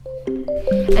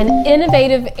An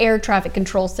innovative air traffic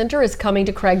control center is coming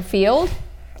to Craig Field.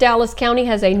 Dallas County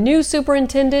has a new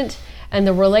superintendent, and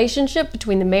the relationship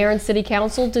between the mayor and city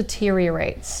council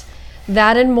deteriorates.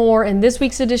 That and more in this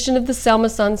week's edition of the Selma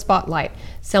Sun Spotlight,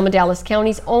 Selma, Dallas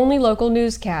County's only local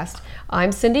newscast.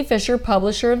 I'm Cindy Fisher,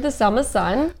 publisher of the Selma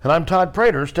Sun. And I'm Todd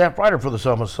Prater, staff writer for the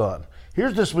Selma Sun.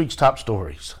 Here's this week's top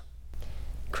stories.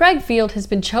 Craig Field has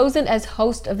been chosen as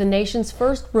host of the nation's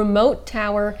first remote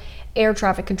tower air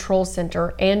traffic control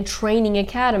center and training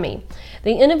academy.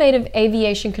 The innovative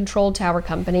aviation control tower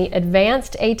company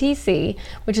Advanced ATC,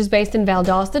 which is based in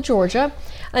Valdosta, Georgia,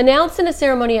 announced in a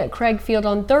ceremony at Craig Field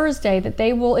on Thursday that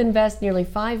they will invest nearly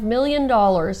 $5 million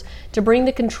to bring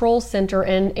the control center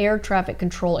and air traffic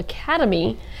control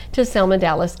academy to Selma,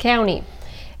 Dallas County.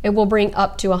 It will bring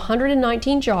up to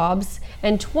 119 jobs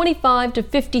and 25 to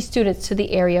 50 students to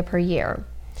the area per year.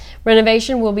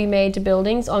 Renovation will be made to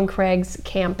buildings on Craig's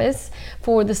campus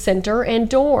for the center and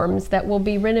dorms that will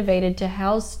be renovated to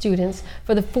house students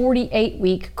for the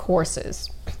 48-week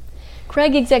courses.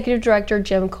 Craig Executive Director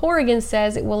Jim Corrigan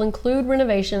says it will include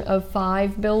renovation of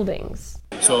 5 buildings.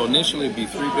 So initially it'll be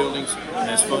 3 buildings,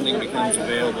 and as funding becomes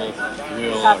available,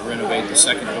 we'll renovate the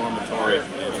second dormitory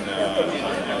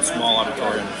and a small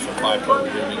auditorium, so 5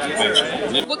 total buildings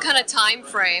eventually. What kind of time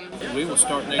frame? We will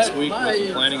start next week with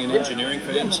the planning and engineering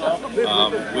phase. We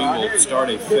will start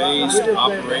a phased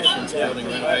operations building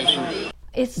renovation.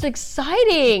 It's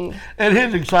exciting. It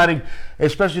is exciting,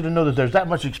 especially to know that there's that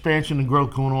much expansion and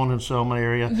growth going on in the Selma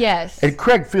area. Yes. And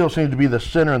Craig Field seems to be the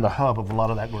center and the hub of a lot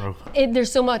of that growth.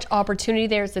 There's so much opportunity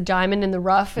there. It's a diamond in the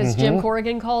rough, as Jim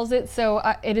Corrigan calls it. So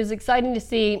it is exciting to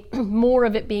see more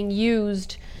of it being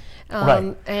used.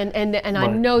 Right. And Right. I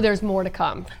know there's more to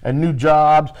come. And new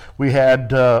jobs. We had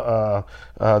the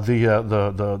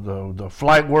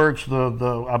Flight Works,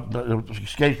 the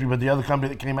escapes me, but the other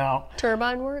company that came out.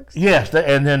 Turbine Works? Yes,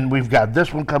 and then we've got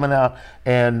this one coming out,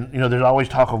 and there's always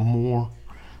talk of more.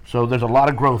 So there's a lot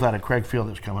of growth out of Craig Field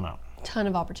that's coming up. Ton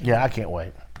of opportunity. Yeah, I can't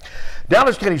wait.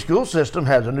 Dallas County School System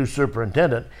has a new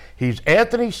superintendent. He's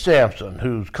Anthony Sampson,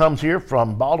 who comes here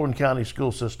from Baldwin County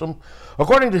School System.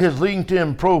 According to his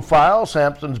LinkedIn profile,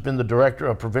 Sampson's been the Director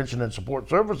of Prevention and Support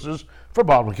Services for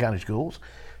Baldwin County Schools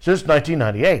since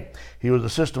 1998. He was the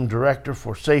System Director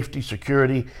for Safety,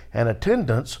 Security, and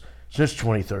Attendance since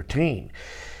 2013.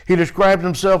 He described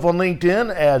himself on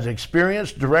LinkedIn as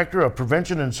experienced Director of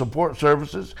Prevention and Support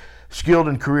Services, skilled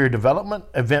in career development,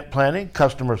 event planning,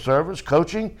 customer service,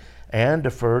 coaching, and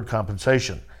deferred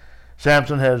compensation.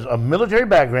 Sampson has a military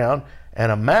background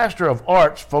and a Master of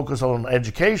Arts focused on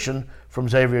education from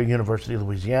Xavier University,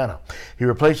 Louisiana. He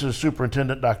replaces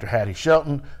Superintendent Dr. Hattie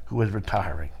Shelton, who is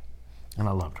retiring. And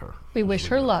I loved her. We wish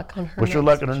her luck on her Wish her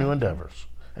luck in her new endeavors.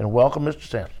 And welcome, Mr.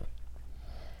 Sampson.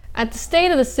 At the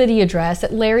State of the City address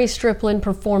at Larry Striplin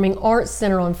Performing Arts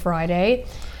Center on Friday,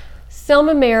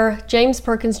 Selma Mayor James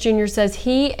Perkins Jr. says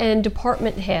he and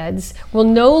department heads will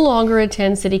no longer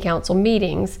attend city council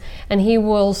meetings, and he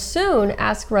will soon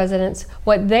ask residents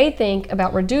what they think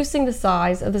about reducing the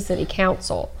size of the city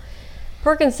council.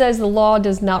 Perkins says the law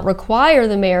does not require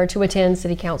the mayor to attend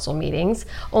city council meetings,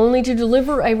 only to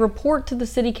deliver a report to the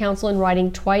city council in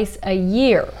writing twice a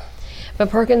year. But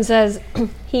Perkins says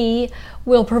he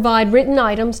will provide written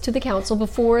items to the council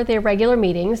before their regular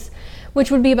meetings, which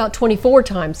would be about 24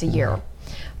 times a year.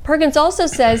 Perkins also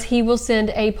says he will send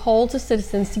a poll to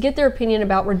citizens to get their opinion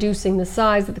about reducing the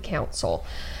size of the council.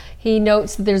 He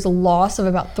notes that there's a loss of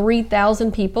about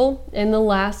 3,000 people in the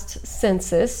last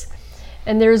census,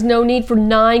 and there is no need for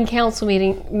 9 council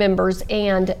meeting members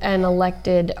and an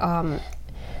elected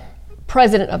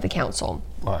president of the council.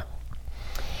 Right.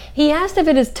 He asked if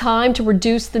it is time to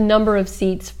reduce the number of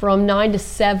seats from 9 to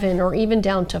 7 or even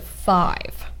down to 5.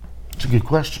 It's a good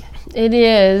question. It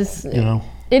is.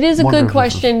 It is a good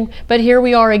question, but here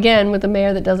we are again with a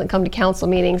mayor that doesn't come to council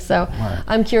meetings, so right.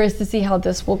 I'm curious to see how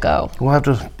this will go. We'll have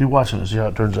to be watching to see how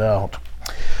it turns out.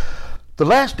 The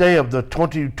last day of the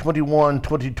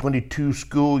 2021-2022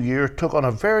 school year took on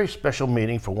a very special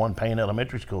meaning for one Payne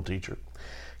Elementary School teacher.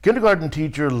 Kindergarten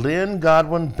teacher Lynn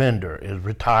Godwin Bender is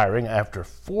retiring after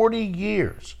 40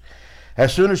 years.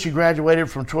 As soon as she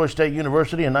graduated from Troy State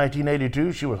University in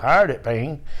 1982, she was hired at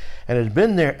Payne and has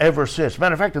been there ever since.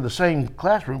 Matter of fact, in the same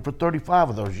classroom for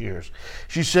 35 of those years.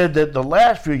 She said that the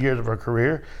last few years of her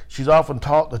career, she's often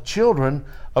taught the children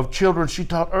of children she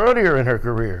taught earlier in her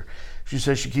career. She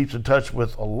says she keeps in touch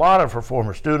with a lot of her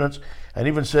former students and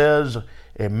even says,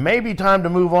 it may be time to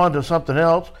move on to something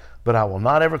else, but I will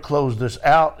not ever close this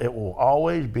out. It will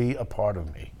always be a part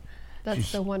of me. That's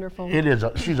so wonderful. It is.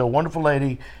 She's a wonderful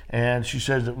lady, and she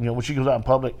says that when she goes out in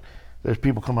public, there's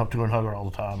people come up to her and hug her all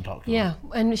the time, talk to her. Yeah,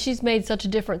 and she's made such a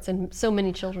difference in so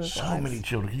many children's lives. So many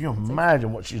children. Can you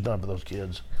imagine what she's done for those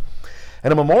kids?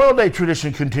 And a Memorial Day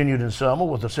tradition continued in Selma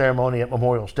with a ceremony at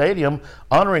Memorial Stadium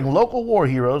honoring local war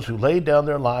heroes who laid down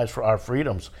their lives for our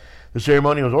freedoms. The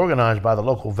ceremony was organized by the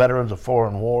local Veterans of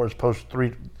Foreign Wars Post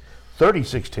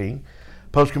 3016.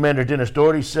 Post Commander Dennis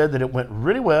Doherty said that it went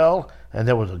really well and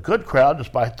there was a good crowd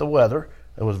despite the weather.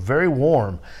 It was very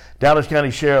warm. Dallas County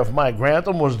Sheriff Mike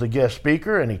Grantham was the guest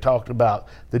speaker, and he talked about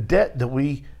the debt that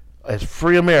we as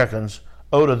free Americans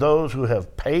owe to those who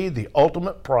have paid the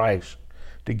ultimate price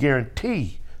to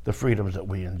guarantee the freedoms that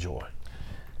we enjoy.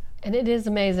 And it is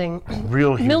amazing.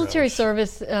 Real heroes. Military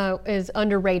service is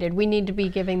underrated. We need to be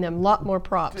giving them a lot more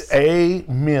props.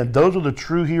 Amen. Those are the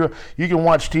true heroes. You can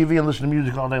watch TV and listen to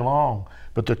music all day long,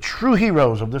 but the true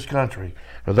heroes of this country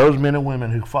are those men and women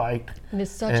who fight. And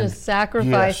it's such a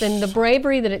sacrifice, and the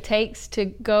bravery that it takes to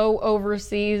go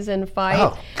overseas and fight.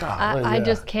 Oh, God. I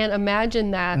just can't imagine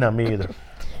that. No, me either.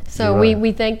 So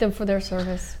we thank them for their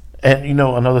service. And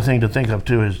another thing to think of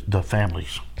too is the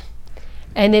families.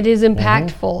 And it is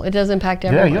impactful. It does impact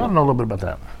everyone. Yeah, you ought to know a little bit about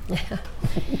that.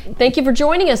 Thank you for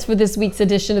joining us for this week's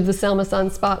edition of the Selma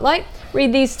Sun Spotlight.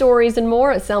 Read these stories and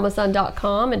more at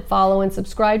selmasun.com and follow and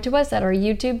subscribe to us at our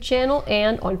YouTube channel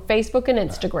and on Facebook and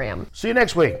Instagram. See you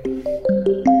next week.